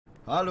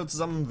Hallo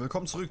zusammen,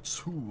 willkommen zurück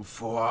zu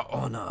For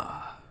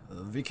Honor.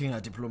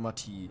 Wikinger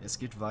Diplomatie. Es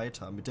geht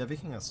weiter mit der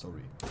Wikinger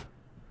Story.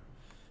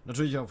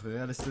 Natürlich auch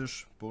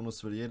realistisch,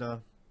 Bonus will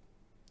jeder.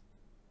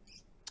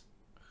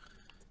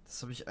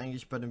 Das habe ich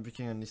eigentlich bei den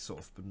Wikingern nicht so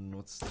oft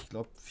benutzt. Ich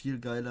glaube, viel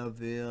geiler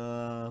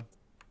wäre...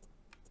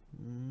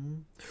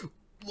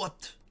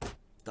 What?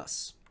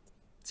 Das.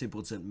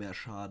 10% mehr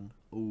Schaden.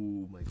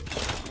 Oh mein Gott.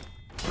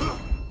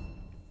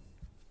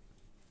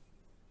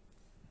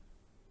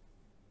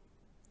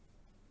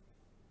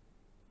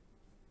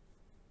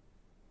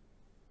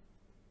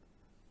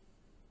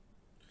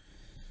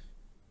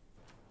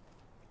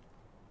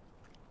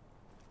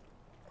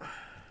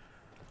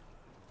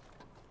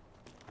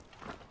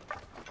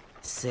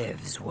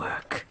 Civ's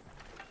work.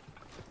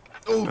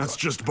 Oh, That's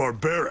just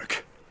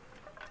barbaric.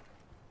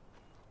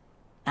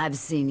 I've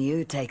seen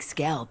you take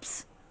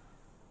scalps.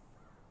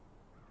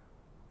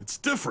 It's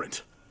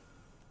different.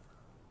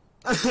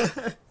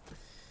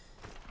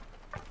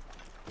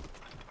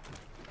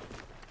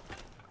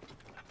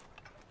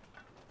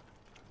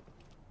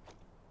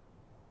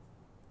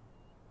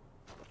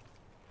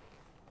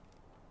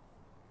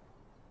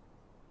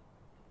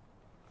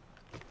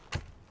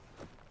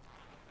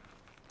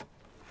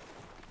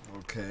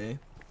 okay.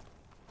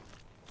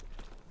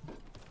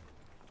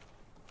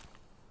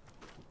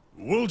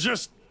 We'll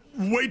just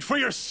wait for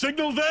your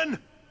signal then?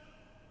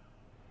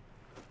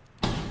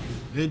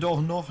 Red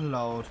doch noch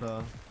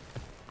lauter.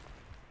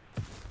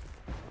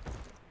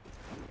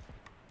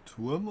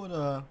 Turm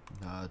oder?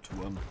 Na,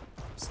 Turm.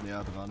 Ist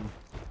näher dran.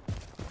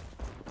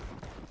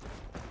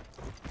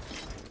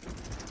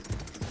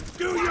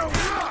 Do you?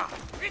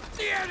 It's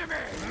the enemy!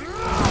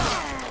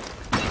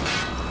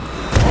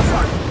 Oh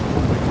fuck!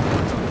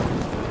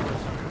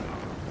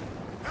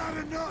 Not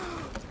enough!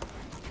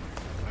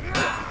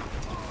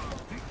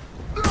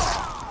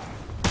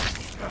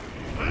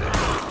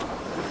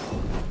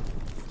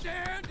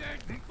 Stand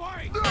and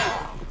fight!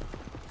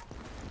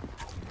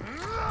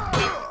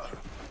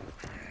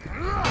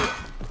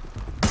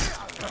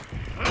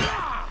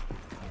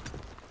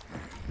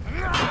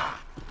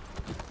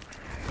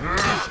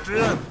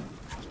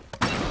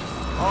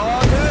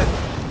 Oh, nö!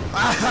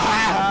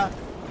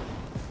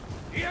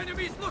 The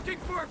enemy's looking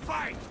for a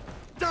fight!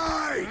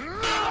 Die!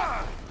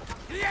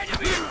 The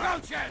enemy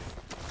approaches!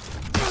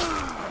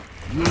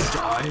 You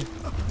die.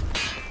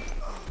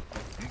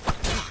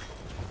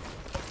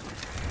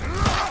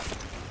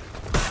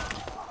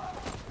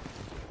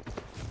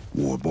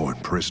 Warborn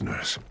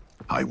prisoners.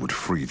 I would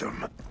free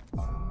them.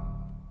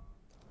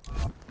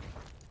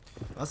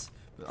 Was?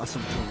 Achso,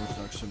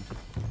 Betonungsschlag, stimmt.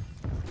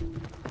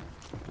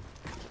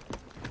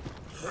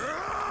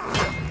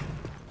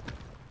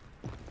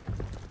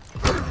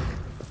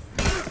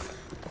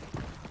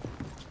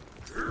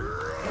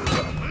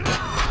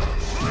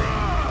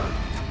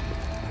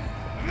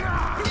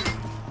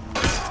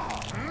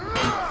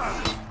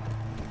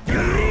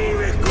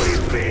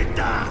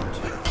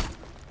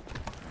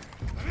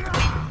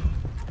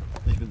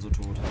 Ich bin so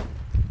tot.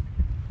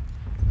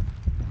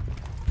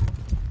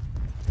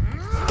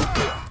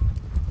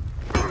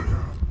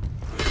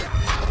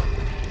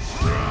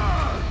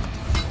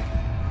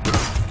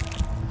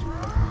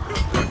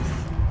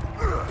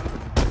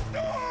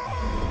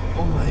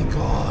 Oh mein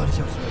Gott, ich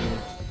hab's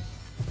überlebt.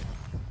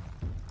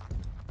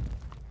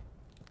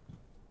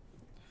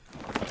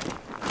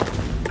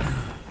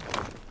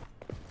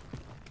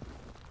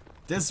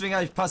 Deswegen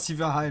habe ich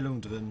passive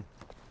Heilung drin.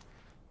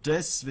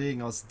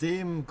 Deswegen, aus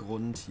dem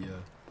Grund hier.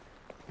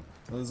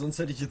 Also sonst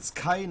hätte ich jetzt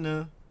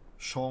keine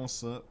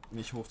Chance,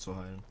 mich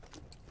hochzuheilen.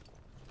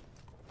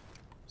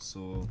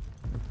 So.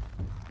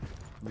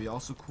 Wie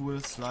auch so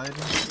cool, sliden.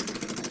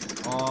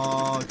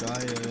 Oh,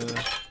 geil.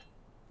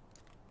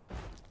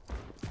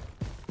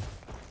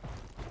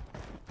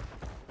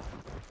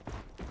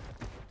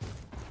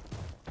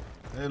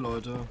 Hey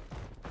Leute.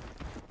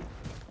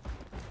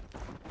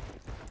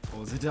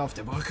 Oh, seht ihr auf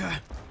der Brücke?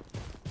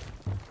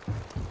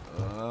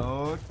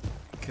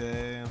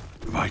 Okay.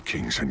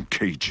 Vikings in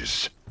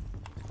cages.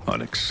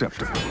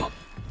 Unacceptable.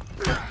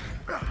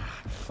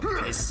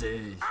 Verpiss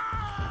dich.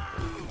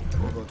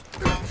 Oh Gott.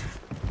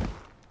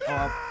 Hau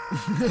ab.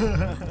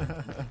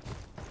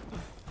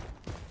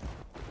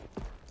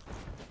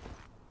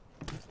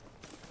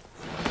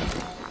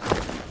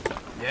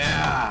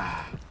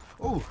 Yeah.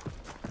 Oh.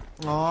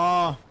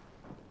 Oh.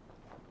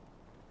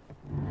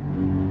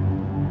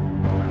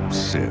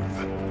 Civ.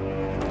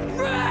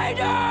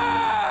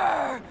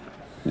 Raider!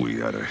 We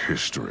had a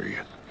history.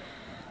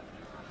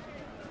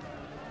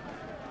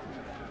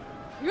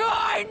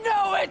 I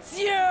know it's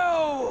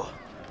you!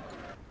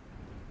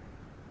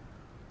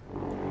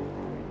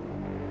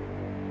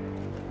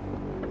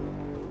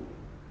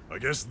 I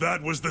guess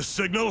that was the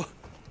signal?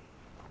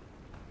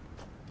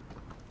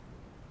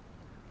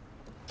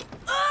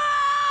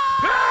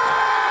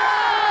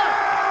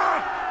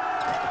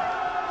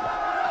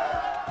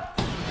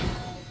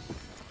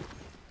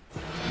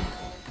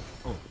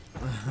 Oh.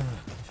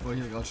 Ich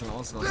wollte hier gerade schon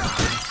ausrasten.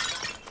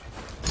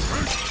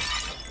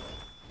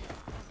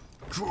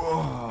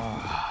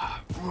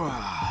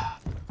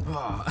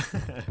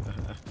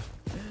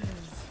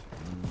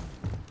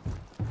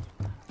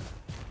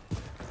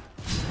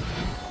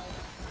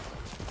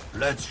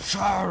 Let's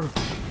charge!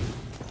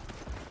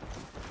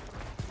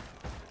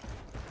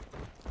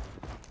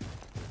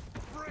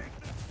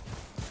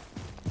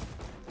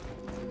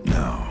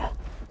 Now,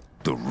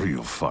 the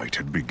real fight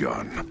had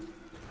begun.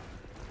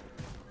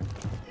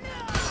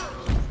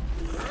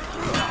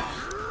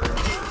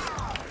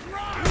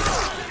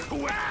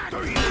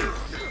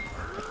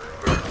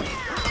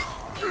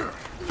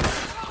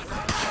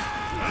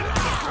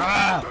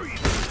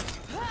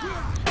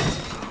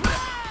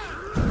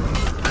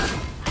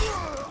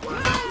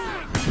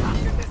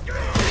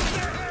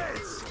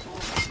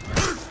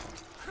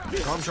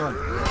 Komm schon.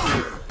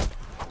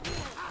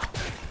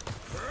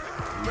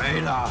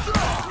 Raider.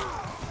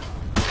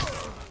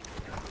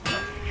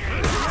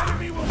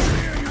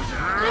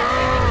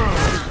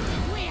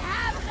 We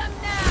have them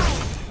now!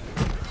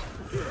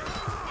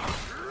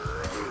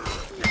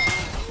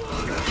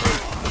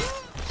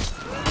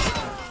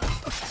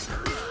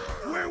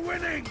 We're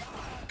winning!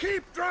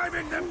 Keep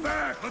driving them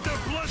back! Let their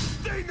blood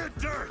stain the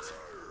dirt!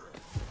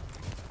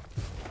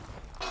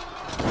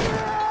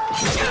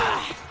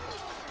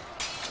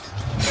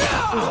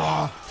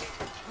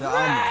 Der Arme.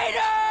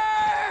 Raider!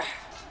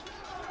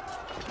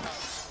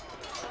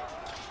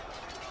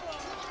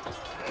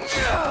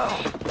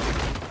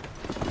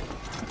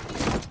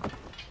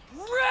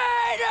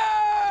 Raider!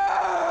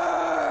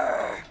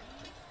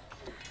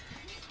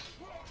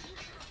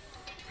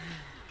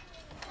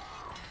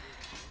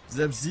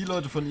 Selbst die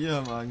Leute von ihr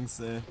haben Angst,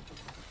 ey.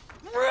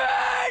 Raider!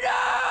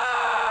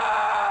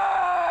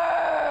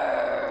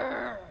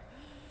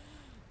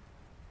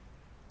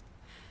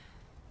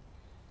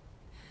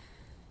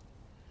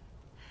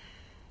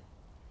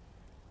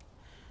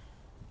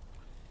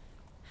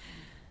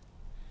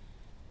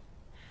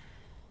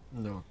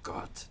 Oh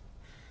Gott.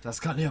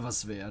 Das kann ja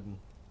was werden.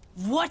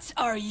 What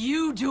are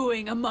you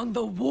doing among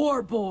the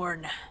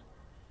Warborn?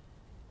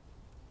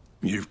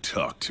 You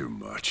talk too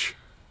much.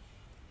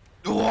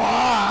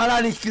 Boah, hat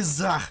er nicht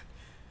gesagt.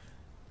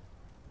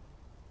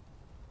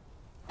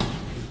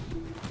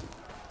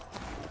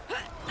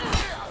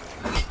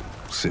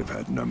 Civ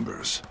had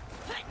numbers.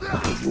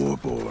 But the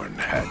Warborn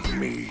had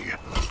me.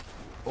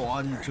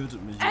 Oh, die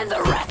tötet mich. And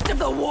the rest of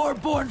the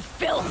Warborn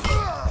filth!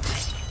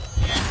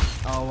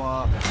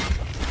 Aua.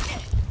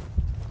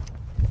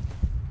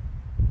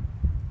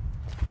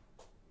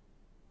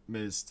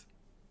 Mist.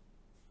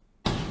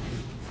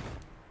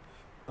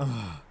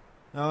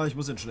 Ja, ich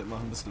muss den Schnitt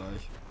machen. Bis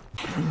gleich.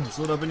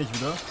 So, da bin ich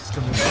wieder. Das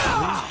können wir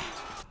machen.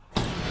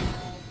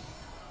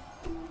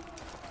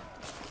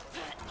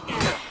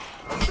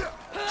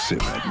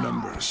 Civ had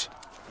numbers.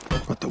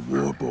 But the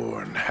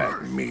Warborn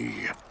had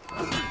me.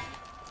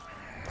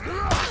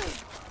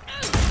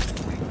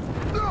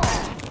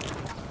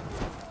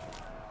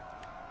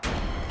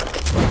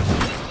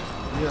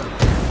 Hier.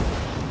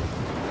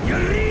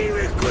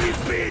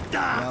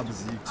 Ja,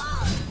 besiegt.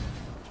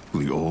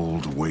 The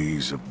old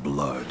ways of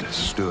blood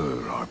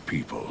stir our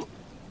people.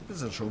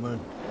 Bisschen schummeln.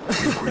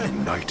 We're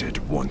united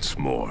once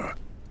more.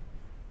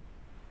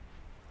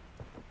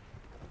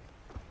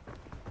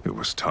 It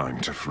was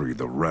time to free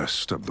the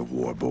rest of the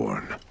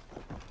Warborn.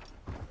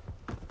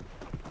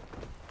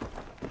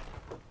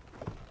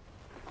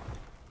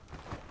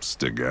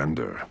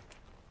 Stygander.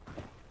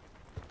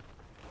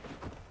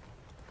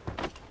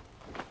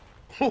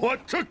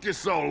 What took you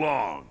so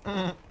long?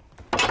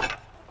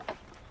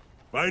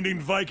 Finding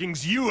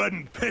Vikings you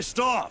hadn't pissed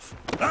off.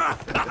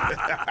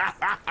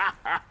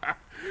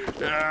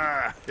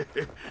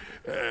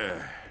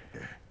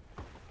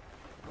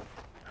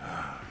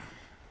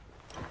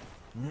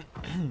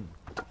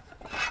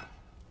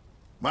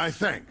 My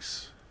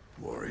thanks,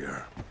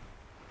 warrior.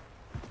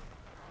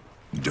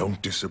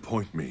 Don't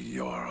disappoint me,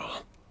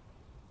 Jarl.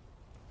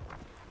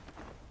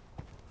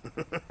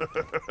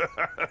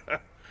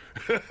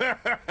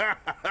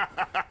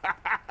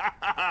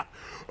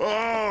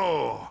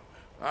 Oh,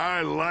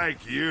 I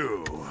like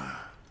you.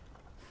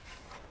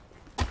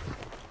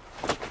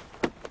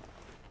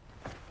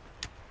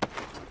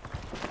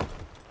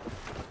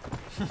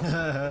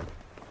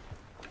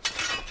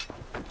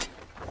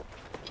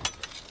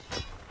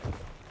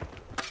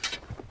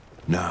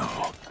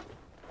 Now,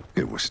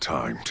 it was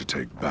time to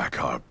take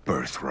back our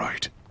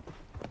birthright.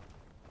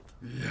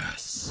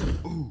 Yes.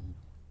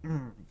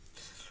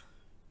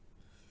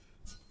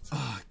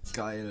 Ah,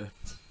 geil.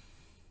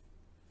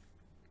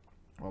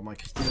 Oh, man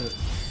kriegt hier...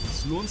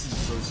 Es lohnt sich,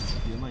 solche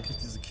Spiele. Man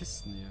kriegt diese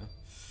Kisten hier.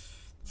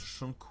 Das ist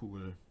schon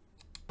cool.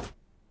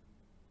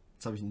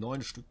 Jetzt habe ich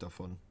 9 Stück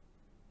davon.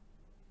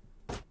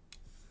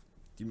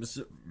 Die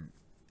müsste...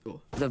 Oh.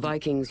 The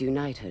Vikings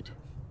united.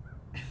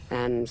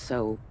 And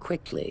so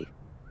quickly.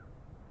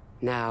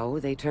 Now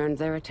they turned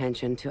their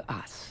attention to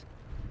us.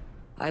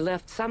 I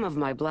left some of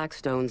my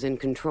Blackstones in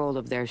control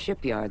of their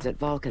shipyards at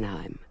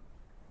Valkenheim.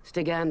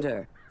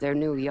 Stygander, their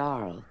new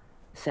Jarl,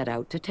 set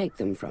out to take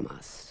them from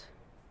us.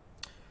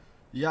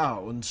 Ja,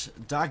 und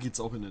da geht's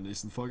auch in der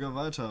nächsten Folge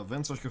weiter.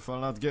 Wenn es euch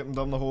gefallen hat, gebt einen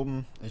Daumen nach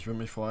oben. Ich würde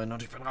mich freuen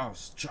und ich bin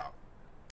raus. Ciao.